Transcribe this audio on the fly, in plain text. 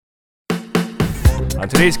On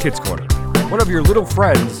today's Kids Corner, one of your little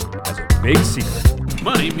friends has a big secret.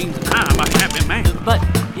 Money means I'm a happy man. But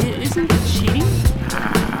isn't it cheating?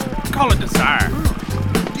 Call it desire.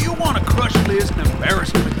 Do you want to crush Liz and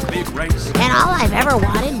embarrass her in the big race? And all I've ever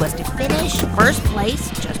wanted was to finish first place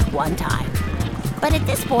just one time. But at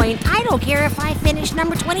this point, I don't care if I finish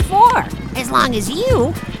number 24, as long as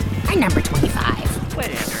you are number 25.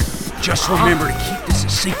 Whatever. Just remember to keep this a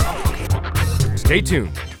secret, okay? Stay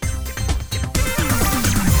tuned.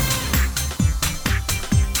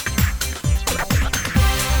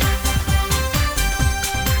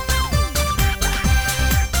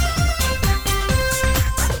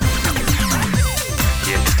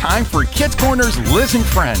 It's time for Kids Corner's Liz and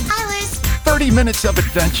Friends. Hi, Liz. 30 minutes of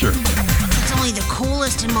adventure It's only the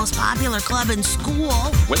coolest and most popular club in school.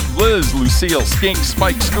 with Liz, Lucille, Skink,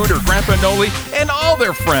 Spike, Scooter, Grandpa Noli, and all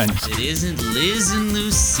their friends. It isn't Liz and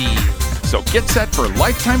Lucille. So get set for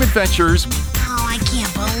lifetime adventures Oh, I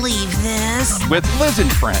can't believe this. with Liz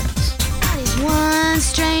and Friends. That is one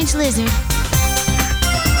strange lizard.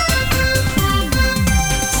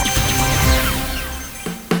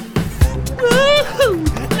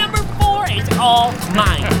 Woohoo! Number 4 is all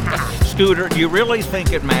mine. Scooter, do you really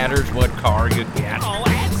think it matters what car you get? Oh,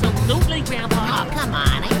 absolutely, Grandpa. Oh, come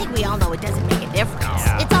on. I think we all know it doesn't make a difference.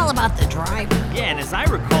 Yeah. It's all about the driver. Yeah, and as I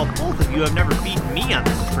recall, both of you have never beaten me on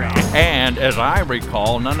this track. And as I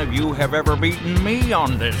recall, none of you have ever beaten me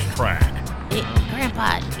on this track.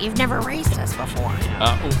 Grandpa, you've never raced us before.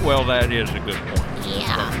 Well, that is a good point.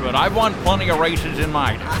 Yeah. But I've won plenty of races in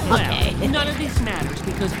my day. Okay. Well, none of this matters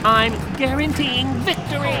because I'm guaranteeing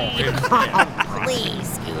victory. Oh,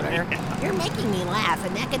 please, Scooter. You're making me laugh,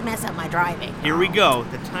 and that could mess up my driving. Here we go.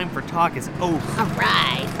 The time for talk is over. All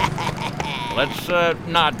right. Let's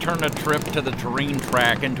not turn a trip to the terrain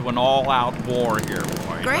track into an all-out war here,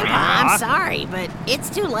 boys. Grandpa, I'm sorry, but it's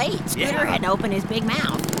too late. Scooter Yeah. hadn't opened his big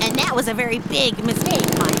mouth, and that was a very big mistake,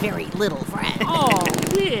 my very little friend. Oh,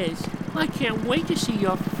 Liz, I can't wait to see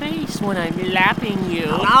your face when I'm lapping you.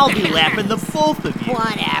 I'll be lapping the both of you.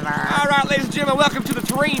 Whatever. All right, ladies and gentlemen, welcome to the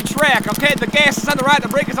terrain track, okay? The gas is on the right, the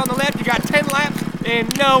brake is on the left. You got 10 laps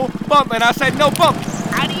and no bumping. I said no bumping.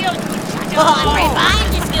 Adios, Oh, I'm right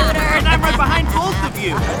behind you, Scooter. And I'm right behind both of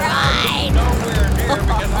you. Right.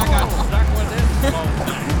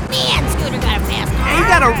 Man, Scooter got a fast car. Hey, you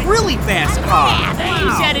got a really fast car. Yeah,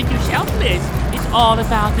 You said it yourself, Liz. It's all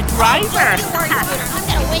about the driver. Don't worry, Scooter. I'm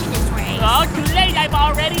gonna win this race. Oh, too late. I've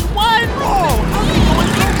already won.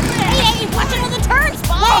 Hey, watch out on the turns,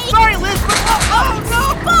 Spike. Oh, sorry, Liz. Oh,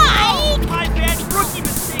 no. Spike. My bad rookie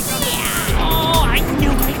mistake. Oh, I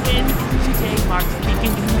knew I'd win. Today marks the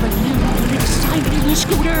beginning of a new and exciting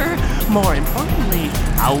Scooter. More importantly,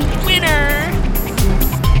 a winner.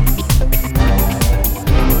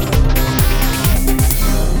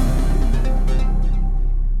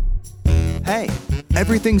 Hey,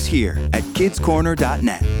 everything's here at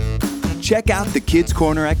kidscorner.net. Check out the Kids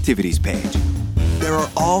Corner activities page. There are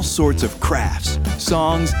all sorts of crafts,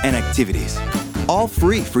 songs, and activities, all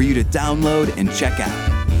free for you to download and check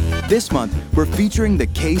out. This month, we're featuring the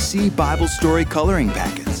KC Bible Story Coloring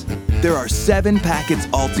Packets. There are 7 packets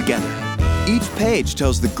altogether. Each page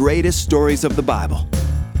tells the greatest stories of the Bible.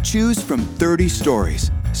 Choose from 30 stories,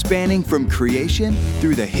 spanning from creation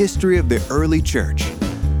through the history of the early church.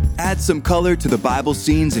 Add some color to the Bible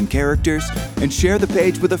scenes and characters, and share the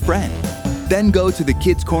page with a friend. Then go to the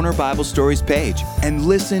Kids Corner Bible Stories page and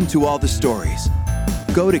listen to all the stories.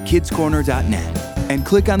 Go to kidscorner.net and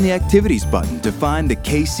click on the Activities button to find the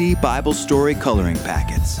KC Bible Story Coloring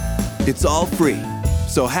Packets. It's all free,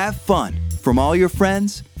 so have fun from all your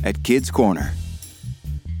friends at Kids Corner.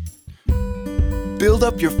 Build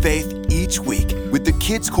up your faith each week with the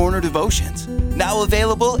Kids Corner Devotions, now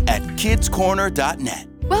available at kidscorner.net.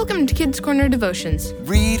 Welcome to Kids Corner Devotions.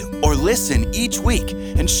 Read or listen each week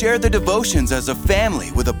and share the devotions as a family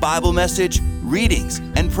with a Bible message, readings,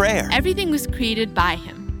 and prayer. Everything was created by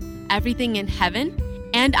Him. Everything in heaven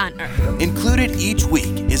and on earth. Included each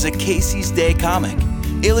week is a Casey's Day comic,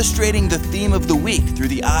 illustrating the theme of the week through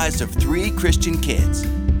the eyes of 3 Christian kids.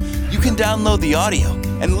 You can download the audio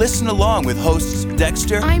and listen along with hosts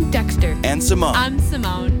Dexter, I'm Dexter, and Simone. I'm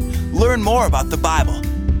Simone. Learn more about the Bible,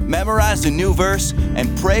 memorize a new verse,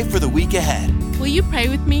 and pray for the week ahead. Will you pray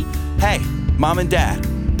with me? Hey, Mom and Dad,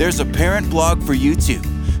 there's a parent blog for you too,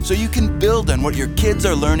 so you can build on what your kids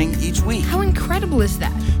are learning each week. How incredible is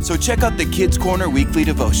that? So check out the Kids Corner Weekly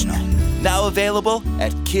Devotional, now available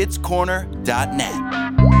at kidscorner.net.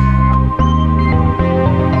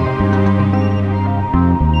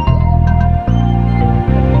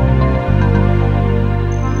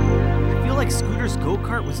 Scooter's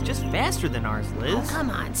go-kart was just faster than ours, Liz. Oh, come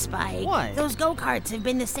on, Spike. What? Those go-karts have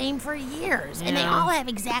been the same for years, and they Yeah. all have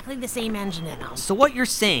exactly the same engine in them. So what you're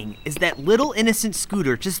saying is that little innocent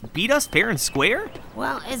Scooter just beat us fair and square?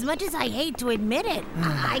 Well, as much as I hate to admit it,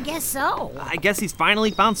 I guess so. I guess he's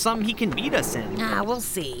finally found something he can beat us in. We'll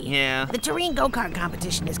see. Yeah. The Terrain go-kart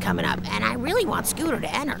competition is coming up, and I really want Scooter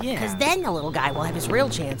to enter, because then the little guy will have his real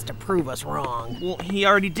chance to prove us wrong. Well, he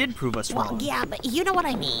already did prove us Well, wrong. yeah, but you know what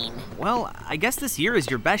I mean. Well, I guess this year is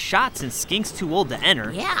your best shot since Skink's too old to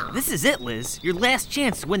enter. Yeah. This is it, Liz. Your last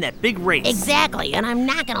chance to win that big race. Exactly, and I'm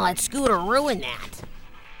not gonna let Scooter ruin that.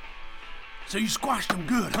 So you squashed him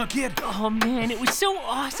good, huh, kid? Oh, man, it was so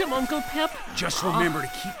awesome, Uncle Pep. Just remember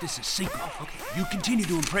to keep this a secret. Okay. You continue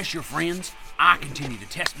to impress your friends. I continue to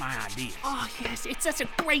test my ideas. Oh, yes, it's such a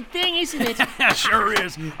great thing, isn't it? Sure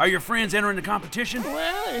is. Are your friends entering the competition?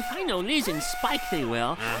 Well, if I know Liz and Spike, they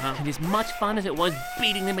will. And as much fun as it was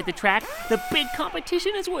beating them at the track, the big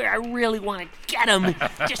competition is where I really want to get them.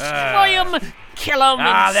 Destroy them, kill them,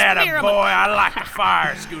 and that smear a 'em. boy. I like the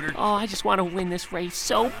fire, Scooter. Oh, I just want to win this race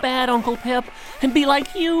so bad, Uncle Pep, and be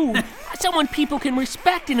like you. Someone people can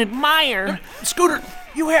respect and admire. Scooter,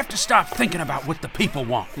 you have to stop thinking about what the people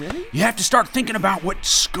want. Really? You have to start thinking about what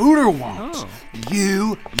Scooter wants. Oh.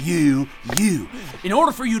 You. In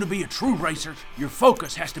order for you to be a true racer, your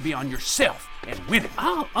focus has to be on yourself and winning.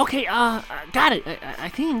 Oh, okay, got it, I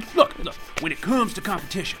think. Look, when it comes to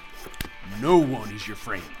competition, no one is your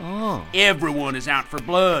friend. Oh. Everyone is out for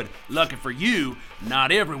blood. Lucky for you,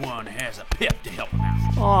 not everyone has a pep to help them out.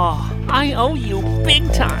 Oh, I owe you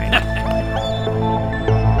big time.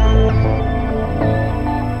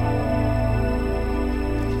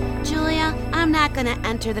 Julia, I'm not gonna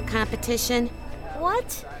enter the competition.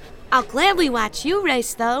 What? I'll gladly watch you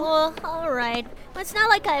race, though. Well, all right. But it's not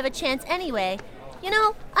like I have a chance anyway. You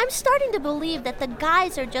know, I'm starting to believe that the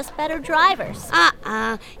guys are just better drivers.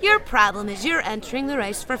 Your problem is you're entering the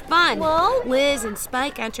race for fun. Well? Liz and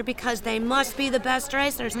Spike enter because they must be the best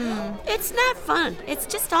racers. It's not fun. It's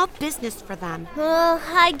just all business for them. Well,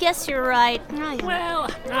 I guess you're right.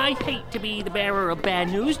 Well, I hate to be the bearer of bad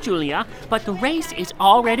news, Julia, but the race is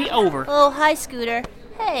already over. Oh, hi, Scooter.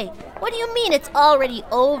 Hey, what do you mean it's already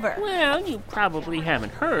over? Well, you probably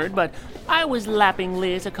haven't heard, but I was lapping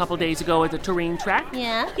Liz a couple days ago at the Terrain track.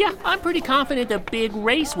 Yeah? Yeah, I'm pretty confident the big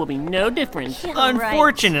race will be no different. Yeah,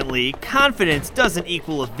 Unfortunately, confidence doesn't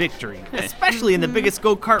equal a victory, especially in the biggest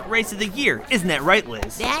go-kart race of the year. Isn't that right,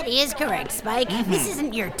 Liz? That is correct, Spike. This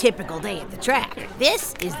isn't your typical day at the track.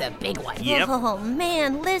 This is the big one. Yep. Oh,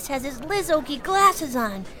 man, Liz has his Liz Okie glasses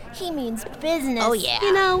on. He means business. Oh, yeah.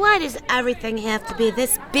 You know, why does everything have to be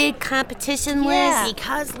this big competition, Liz? Yeah.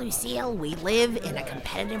 Because, Lucille, we live in a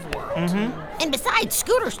competitive world. And besides,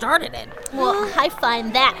 Scooter started it. Well, I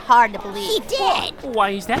find that hard to believe. He did. Why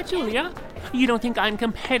is that, Julia? You don't think I'm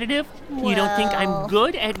competitive? You don't think I'm Well-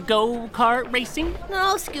 good at go-kart racing?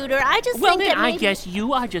 No, Scooter, I just Well, think then that I maybe... guess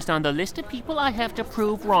you are just on the list of people I have to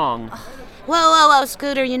prove wrong. Whoa,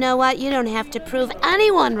 Scooter, you know what? You don't have to prove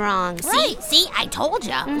anyone wrong. Right. See, I told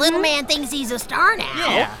ya. Little man thinks he's a star now.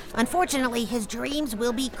 Yeah. Unfortunately, his dreams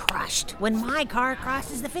will be crushed when my car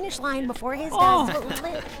crosses the finish line before his Oh.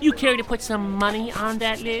 does. You care to put some money on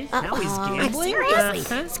that, Liz? Now he's I'm gambling.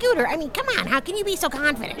 seriously. Scooter, I mean, come on. How can you be so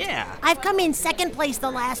confident? Yeah. I've come in second place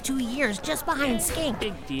the last 2 years, just behind Skink.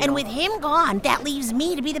 Big deal. And with him gone, that leaves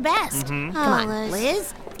me to be the best. Come on.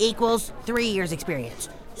 Liz equals 3 years experience.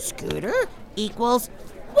 Scooter equals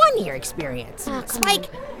 1 year experience. Spike,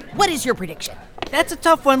 what is your prediction? That's a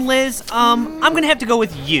tough one, Liz. I'm gonna have to go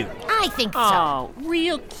with you. I think so. Oh,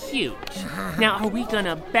 real cute. Now, are we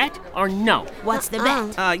gonna bet or no? What's the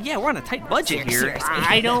bet? Yeah, we're on a tight budget here. Seriously.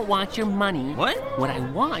 I don't want your money. What? What I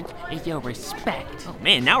want is your respect. Oh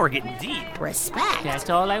man, now we're getting deep. Respect. That's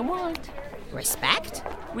all I want. Respect?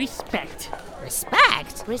 Respect.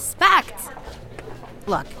 Respect? Respect.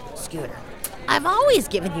 Look, Scooter, I've always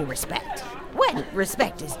given you respect. When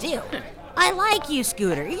respect is due. I like you,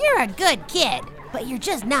 Scooter. You're a good kid, but you're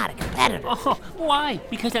just not a competitor. Oh, why?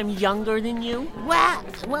 Because I'm younger than you?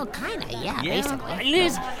 Well, kinda, yeah, basically.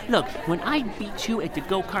 Liz, look, when I beat you at the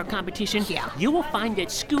go-kart competition, you will find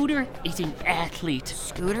that Scooter is an athlete.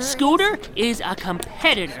 Scooter is a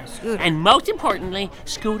competitor. And most importantly,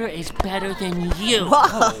 Scooter is better than you.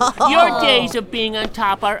 Whoa. Your days of being on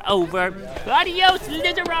top are over. Adios,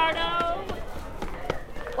 Lizardo!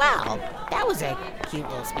 Wow, that was a cute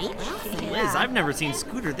little speech. Liz, I've never seen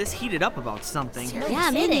Scooter this heated up about something. Yeah,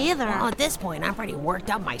 me neither. Well, at this point, I'm pretty worked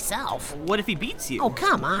up myself. What if he beats you? Oh,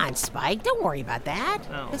 come on, Spike. Don't worry about that.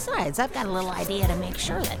 Oh. Besides, I've got a little idea to make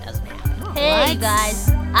sure that doesn't happen. Hey, guys,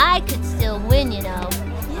 I could still win, you know.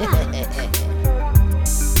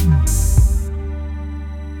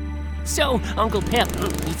 So, Uncle Pip,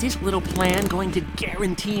 is this little plan going to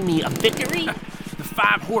guarantee me a victory? The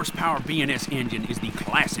 5-horsepower BNS engine is the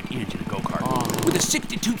classic engine of go-kart. With a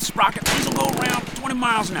 60-tooth sprocket, these will go around 20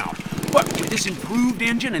 miles an hour. But with this improved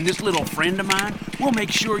engine and this little friend of mine, we'll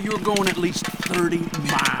make sure you're going at least 30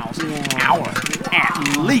 miles an hour.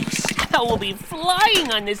 At least. I will be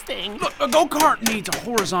flying on this thing. Look, a go-kart needs a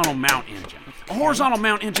horizontal mount engine. A horizontal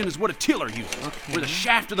mount engine is what a tiller uses, where the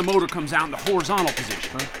shaft of the motor comes out in the horizontal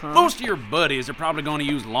position. Most of your buddies are probably going to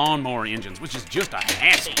use lawnmower engines, which is just a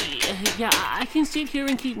hassle. Yeah, I can sit here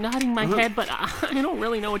and keep nodding my head, but I don't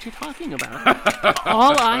really know what you're talking about.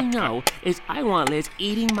 All I know is I want Liz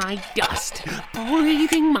eating my dust,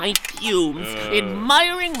 breathing my fumes,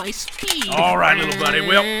 admiring my speed. All right, little buddy.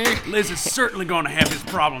 Well, Liz is certainly going to have his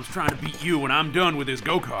problems trying to beat you when I'm done with this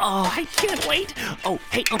go-kart. Oh, I can't wait. Oh,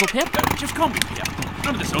 hey, Uncle Pip. Just call me Pip.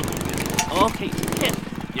 None of this Uncle Pip. Okay, Pip.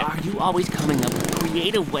 Yeah. Are you always coming up with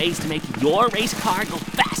creative ways to make your race car go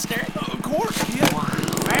faster? Of course, Pip. Wow.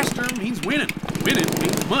 Faster means winning. Winning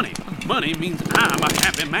means money. Money means I'm a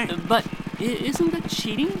happy man. But isn't that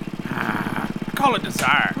cheating? I call it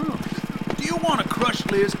desire. Do you want to crush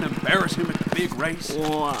Liz and embarrass him at the big race?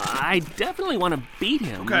 Well, I definitely want to beat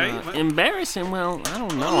him. Okay. Embarrass him? Well, I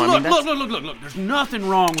don't know. Look. There's nothing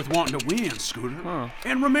wrong with wanting to win, Scooter.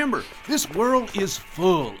 And remember, this world is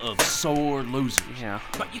full of sore losers. Yeah.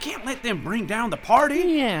 But you can't let them bring down the party.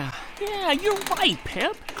 Yeah, you're right,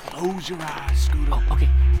 Pip. Close your eyes, Scooter. Oh, okay.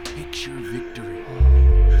 Picture victory.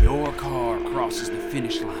 Your car crosses the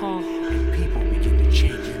finish line, and people begin to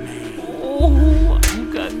chant your name. Oh,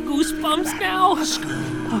 I've got goosebumps now. Scooter.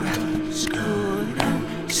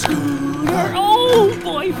 Oh,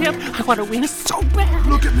 boy, Pip. I want to win so bad.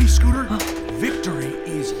 Look at me, Scooter. Victory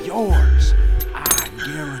is yours. I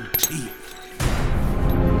guarantee it.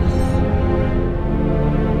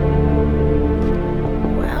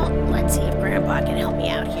 Well, let's see if Grandpa can help me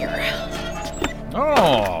out here.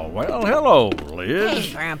 Oh, well, hello, Liz.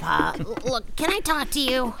 Hey, Grandpa. Look, can I talk to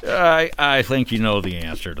you? I think you know the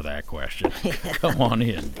answer to that question. Come on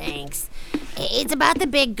in. Thanks. It's about the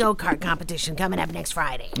big go-kart competition coming up next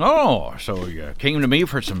Friday. Oh, so you came to me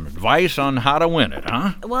for some advice on how to win it,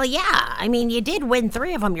 huh? Well, yeah. I mean, you did win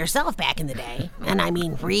 3 of them yourself back in the day. And I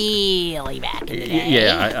mean really back in the day.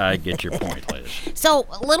 Yeah, I get your point, Liz. So,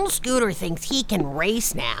 little Scooter thinks he can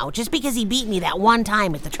race now just because he beat me that one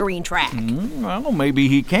time at the Turin track. Well, maybe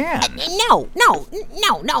he can. No.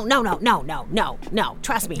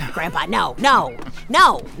 Trust me, Grandpa. No.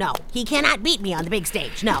 He cannot beat me on the big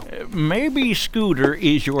stage. No. Maybe Scooter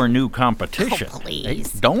is your new competition. Oh,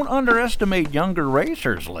 please. Hey, don't underestimate younger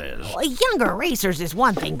racers, Liz. Well, younger racers is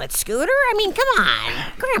one thing, but Scooter? I mean, come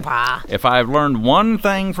on, Grandpa. If I've learned one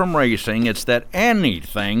thing from racing, it's that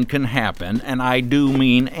anything can happen, and I do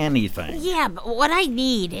mean anything. Yeah, but what I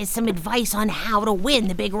need is some advice on how to win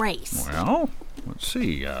the big race. Well, let's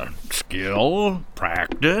see. Skill,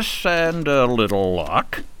 practice, and a little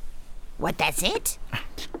luck. What, that's it?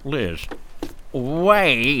 Liz,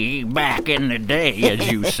 way back in the day, as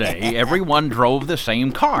you say, everyone drove the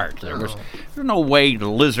same cart. There was no way the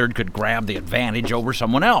lizard could grab the advantage over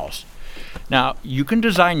someone else. Now, you can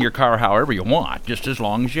design your car however you want, just as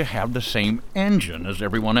long as you have the same engine as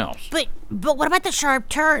everyone else. But what about the sharp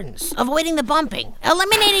turns? Avoiding the bumping?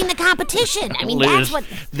 Eliminating the competition? I mean, Liz, that's what...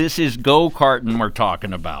 This is go-karting we're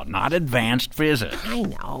talking about, not advanced physics. I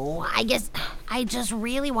know. I guess I just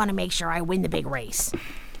really want to make sure I win the big race.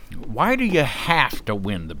 Why do you have to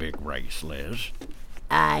win the big race, Liz?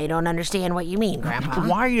 I don't understand what you mean, Grandpa.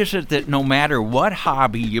 Why is it that no matter what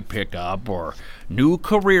hobby you pick up or new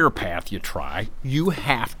career path you try, you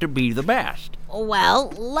have to be the best? Well,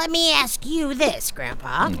 let me ask you this,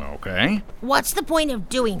 Grandpa. Okay. What's the point of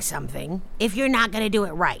doing something if you're not going to do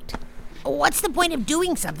it right? What's the point of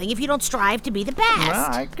doing something if you don't strive to be the best?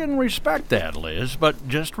 Well, I can respect that, Liz, but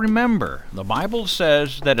just remember, the Bible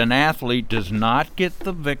says that an athlete does not get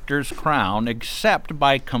the victor's crown except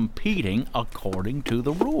by competing according to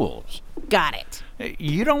the rules. Got it.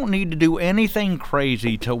 You don't need to do anything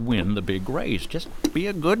crazy to win the big race. Just be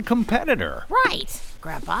a good competitor. Right,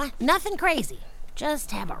 Grandpa. Nothing crazy.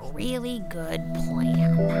 Just have a really good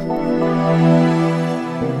plan.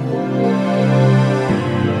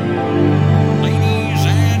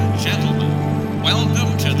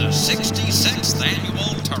 Welcome to the 66th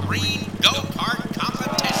Annual Turin Go-Kart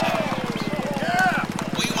Competition.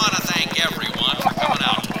 We want to thank everyone for coming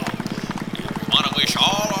out today. We want to wish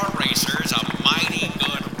all our racers a mighty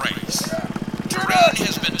good race. Turin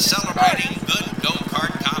has been celebrating good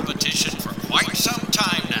go-kart competition for quite some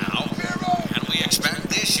time now, and we expect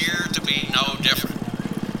this year to be no different.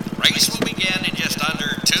 The race will begin in just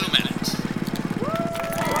under 2 minutes.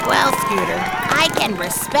 Well, and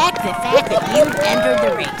respect the fact that you've entered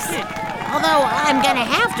the race. Although I'm gonna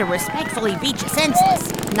have to respectfully beat you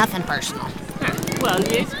senseless. Nothing personal. Well,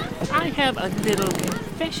 Liz, I have a little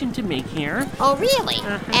confession to make here. Oh, really?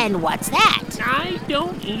 And what's that? I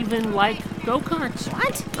don't even like go-karts.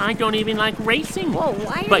 What? I don't even like racing. Whoa,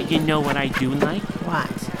 why? But you know what I do like?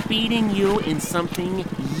 What? Beating you in something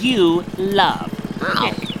you love.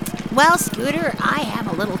 Oh. Well, Scooter, I have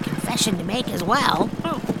a little confession to make as well.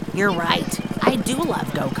 Oh. You're right. I do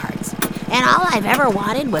love go-karts. And all I've ever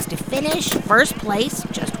wanted was to finish first place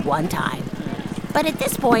just one time. But at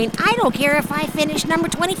this point, I don't care if I finish number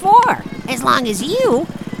 24, as long as you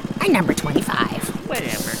are number 25.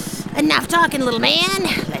 Whatever. Enough talking, little man.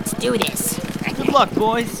 Let's do this. Good luck,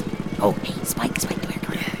 boys. Oh, hey, Spike, come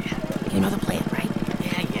here. You know the plan, right?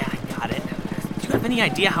 Yeah, I got it. Do you have any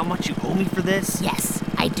idea how much you owe me for this? Yes,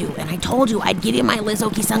 I do. And I told you I'd give you my Liz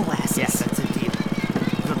Okie sunglasses. Yes, that's a deal.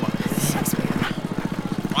 Good luck. Thanks, man.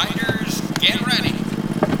 Riders, get ready.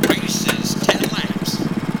 Race is 10 laps.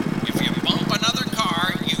 If you bump another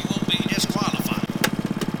car, you will be disqualified.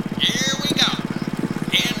 Here we go.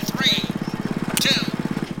 In 3, 2,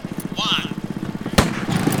 1.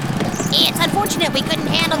 It's unfortunate we couldn't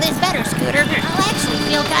handle this better, Scooter. I'll actually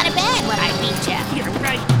feel kind of bad when I beat you. You're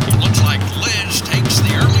right. It looks like Liz takes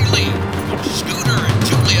the early lead. Scooter and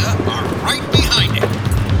Julia are right behind him.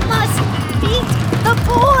 Must beat the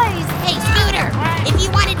boys. Hey, Scooter, if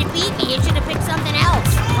you wanted to beat me, you should have picked something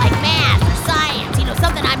else, like math or science. You know,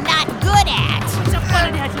 something I'm not good at. What's so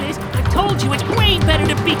funny, that, Liz? I told you it's way better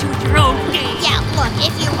to beat you with your own game. Yeah, look,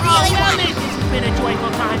 if you really well, want... Liz, this has been a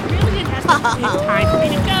joyful time. Really, it has been. It's time for me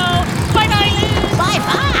to go. Bye-bye, Liz.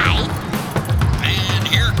 Bye-bye. And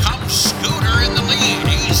here comes Scooter in the lead.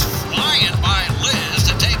 He's flying by Liz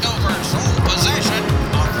to take over sole possession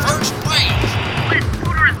of first place. Liz,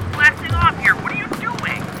 Scooter is blasting off here. What are you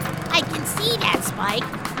doing? I can see that, Spike.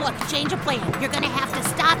 Look, change of plan. You're gonna have to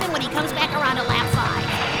stop him when he comes back around to lap 5.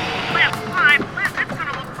 Lap 5? Liz, it's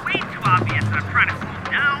gonna look way too obvious that I'm trying to cool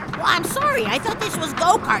down. Well, I'm sorry. I thought this was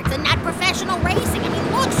go-karts and not professional racing. I mean,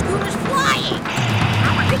 look, Scooter's flying.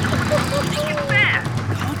 Make it fast.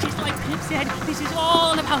 Oh, just like Pip said, this is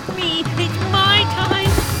all about me. It's my time.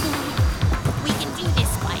 We can do this,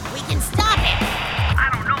 Spike. We can stop it. I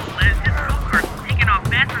don't know, Liz. This go-kart's taking off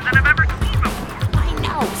faster than I've ever seen before. I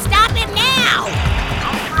know. Stop it now.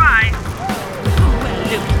 I'll try. Well,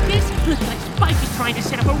 look at this. Looks like Spike is trying to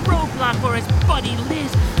set up a roadblock for his buddy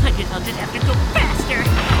Liz. I guess I'll just have to go faster.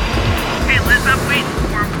 Okay, Liz, I'm waiting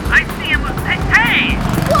for him. I see him. Hey!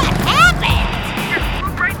 What happened? He just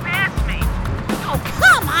flew right past me. Oh,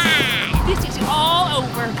 come on. This is all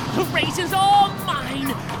over. The race is all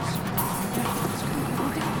mine.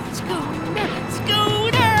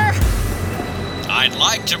 Scooter! I'd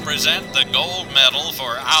like to present the gold medal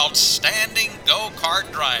for outstanding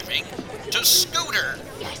go-kart driving to Scooter,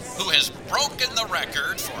 who has broken the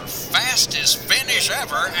record for fastest finish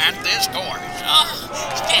ever at this course. Oh,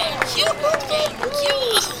 thank you. Oh,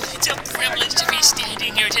 it's a privilege to be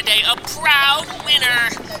standing here today, a proud winner.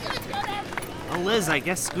 Well, Liz, I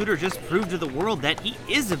guess Scooter just proved to the world that he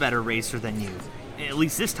is a better racer than you. At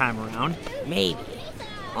least this time around. Maybe.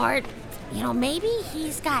 Or, you know, maybe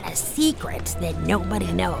he's got a secret that nobody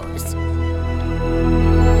knows.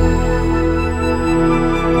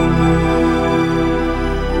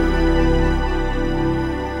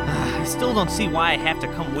 I still don't see why I have to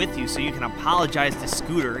come with you so you can apologize to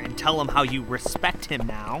Scooter and tell him how you respect him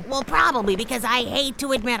now. Well, probably because I hate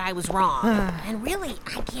to admit I was wrong. And really,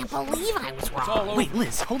 I can't believe I was wrong. Wait,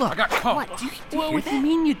 Liz, hold on. I got caught. What? Do you What do you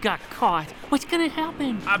mean you got caught? What's gonna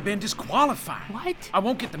happen? I've been disqualified. What? I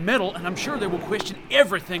won't get the medal, and I'm sure they will question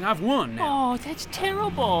everything I've won now. Oh, that's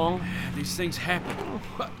terrible. These things happen.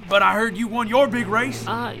 But I heard you won your big race.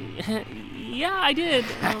 Yeah, I did.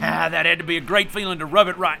 That had to be a great feeling to rub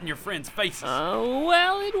it right in your friends' faces.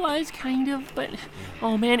 Well, it was kind of, but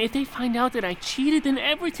oh man, if they find out that I cheated, then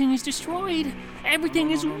everything is destroyed.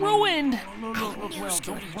 Everything is ruined.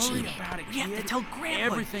 Scooter cheated. We have to tell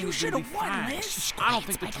Grandpa. Everything You should have won, fine. Liz. I don't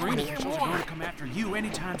think the train officials are going to come after you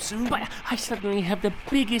anytime soon. But I suddenly have the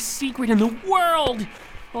biggest secret in the world.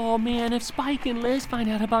 Oh man, if Spike and Liz find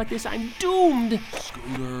out about this, I'm doomed.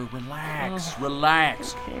 Scooter, relax.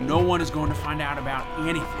 No one is going to find out about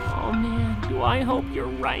anything. Oh man, do I hope you're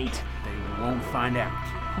right. They won't find out.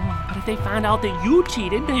 Oh, but if they find out that you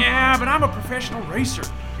cheated, then... Yeah, but I'm a professional racer.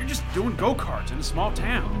 You're just doing go-karts in a small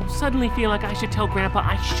town. I suddenly feel like I should tell Grandpa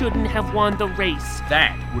I shouldn't have won the race.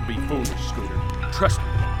 That would be foolish, Scooter. Trust me.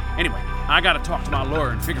 Anyway, I gotta talk to my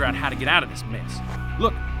lawyer and figure out how to get out of this mess.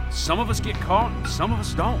 Look, some of us get caught, and some of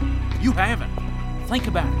us don't. You haven't. Think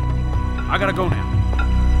about it. I gotta go now.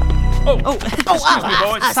 Excuse me,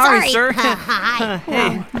 boys. Sorry. sir. Hi.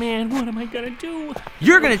 Hey, Oh, man, what am I gonna do?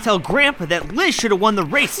 you're gonna tell Grandpa that Liz should have won the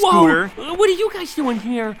race, Whoa! Scooter. What are you guys doing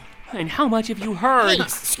here? And how much have you heard? Hey,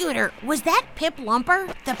 Scooter, was that Pip Lumper,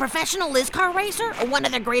 the professional Liz car racer, or one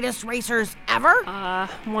of the greatest racers ever?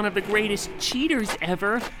 One of the greatest cheaters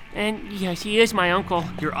ever. And yes, he is my uncle.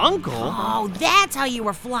 Your uncle? Oh, that's how you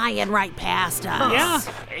were flying right past us. Yeah,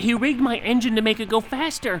 he rigged my engine to make it go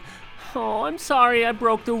faster. Oh, I'm sorry I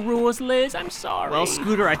broke the rules, Liz. I'm sorry. Well,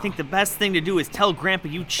 Scooter, I think the best thing to do is tell Grandpa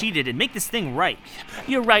you cheated and make this thing right.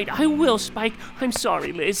 You're right. I will, Spike. I'm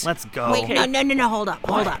sorry, Liz. Let's go. Wait, no, hold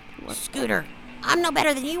up. Scooter, I'm no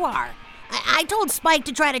better than you are. I told Spike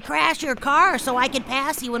to try to crash your car so I could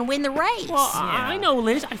pass you and win the race. Well, I know,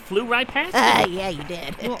 Liz. I flew right past you. Yeah, you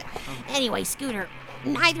did. Anyway, Scooter,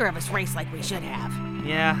 neither of us raced like we should have.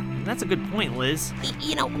 Yeah, that's a good point, Liz.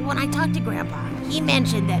 You know, when I talked to Grandpa, he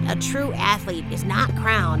mentioned that a true athlete is not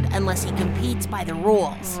crowned unless he competes by the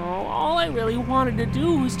rules. Oh, all I really wanted to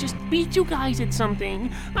do was just beat you guys at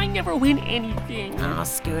something. I never win anything. Oh,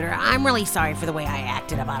 Scooter, I'm really sorry for the way I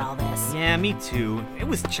acted about all this. Yeah, me too. It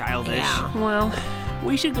was childish. Yeah. Well,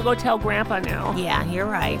 we should go tell Grandpa now. Yeah, you're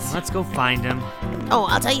right. Let's go find him. Oh,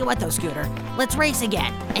 I'll tell you what though, Scooter. Let's race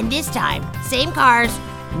again. And this time, same cars,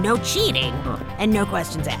 no cheating, and no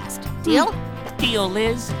questions asked. Deal? Deal,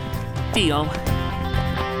 Liz. Deal.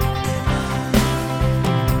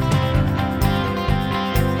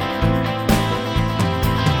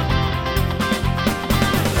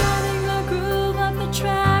 Running the groove of the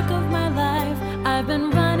track of my life. I've been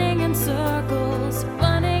running in circles,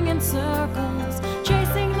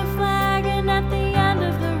 chasing the flag, and at the end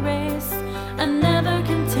of the race, I never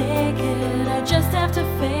can take it. I just have to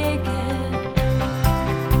fake it.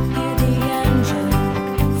 Hear the engine,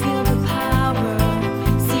 feel the power,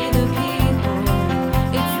 see the people.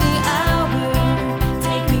 It's the hour.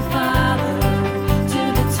 Take me farther to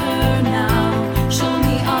the turn now. Show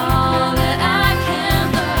me all that I can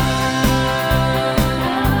learn.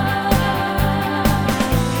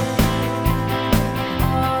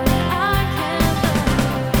 All that I can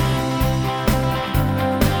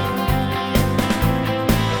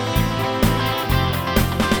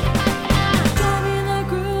Driving the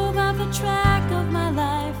groove of the track of my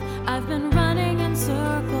life. I've been running in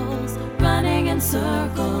circles,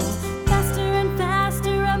 faster and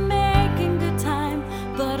faster. I'm making good time,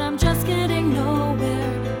 but I'm just getting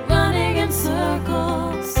nowhere. Running in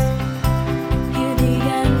circles. Hear the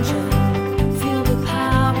engine, feel the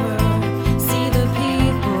power, see the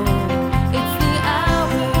people. It's the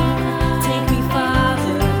hour. Take me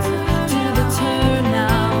farther to the turn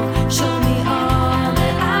now. Show me all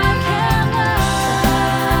that I can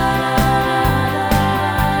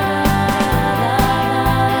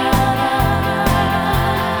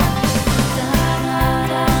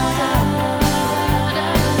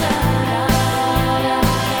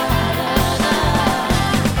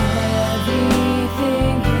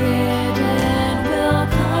Everything hidden will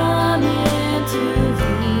come into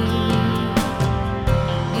view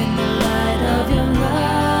when the light of your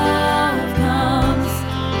love comes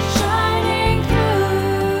shining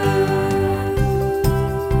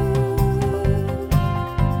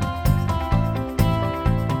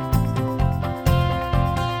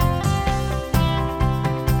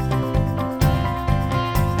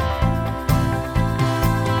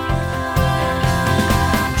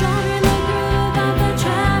Driving the groove of the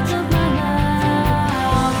track of my life.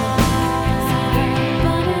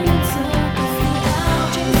 Running in circles,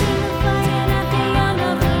 chasing the flag, and at the end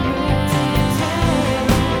of the race,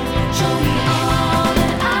 show me all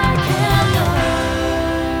that I can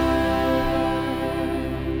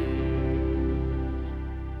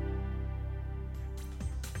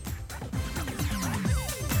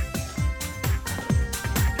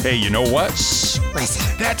Hey, you know what? Listen.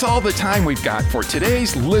 That's all the time we've got for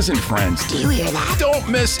today's Liz and Friends. Do you hear that? Don't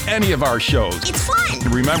miss any of our shows. It's fun.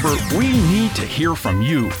 And remember, we need to hear from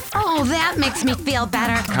you. Oh, that makes me feel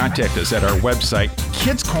better. Contact us at our website,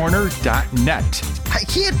 kidscorner.net. I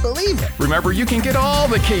can't believe it. Remember, you can get all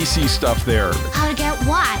the KC stuff there. How to get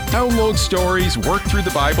what? Download stories, work through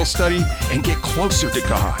the Bible study, and get closer to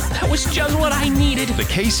God. That was just what I needed. The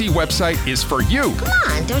KC website is for you. Come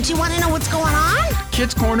on, don't you want to know what's going on?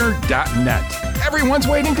 kidscorner.net. Everyone's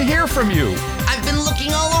waiting to hear from you. I've been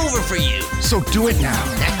looking all over for you. So do it now.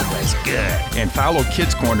 That was good. And follow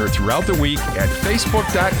Kids Corner throughout the week at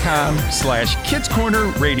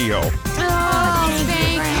facebook.com/kidscornerradio. Oh,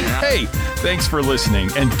 thank you. Hey, thanks for listening,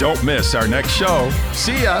 and don't miss our next show.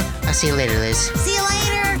 See ya. I'll see you later, Liz. See you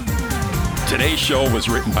later. Today's show was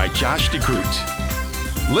written by Josh DeGroot.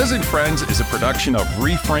 Liz and Friends is a production of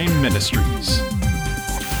Reframe Ministries.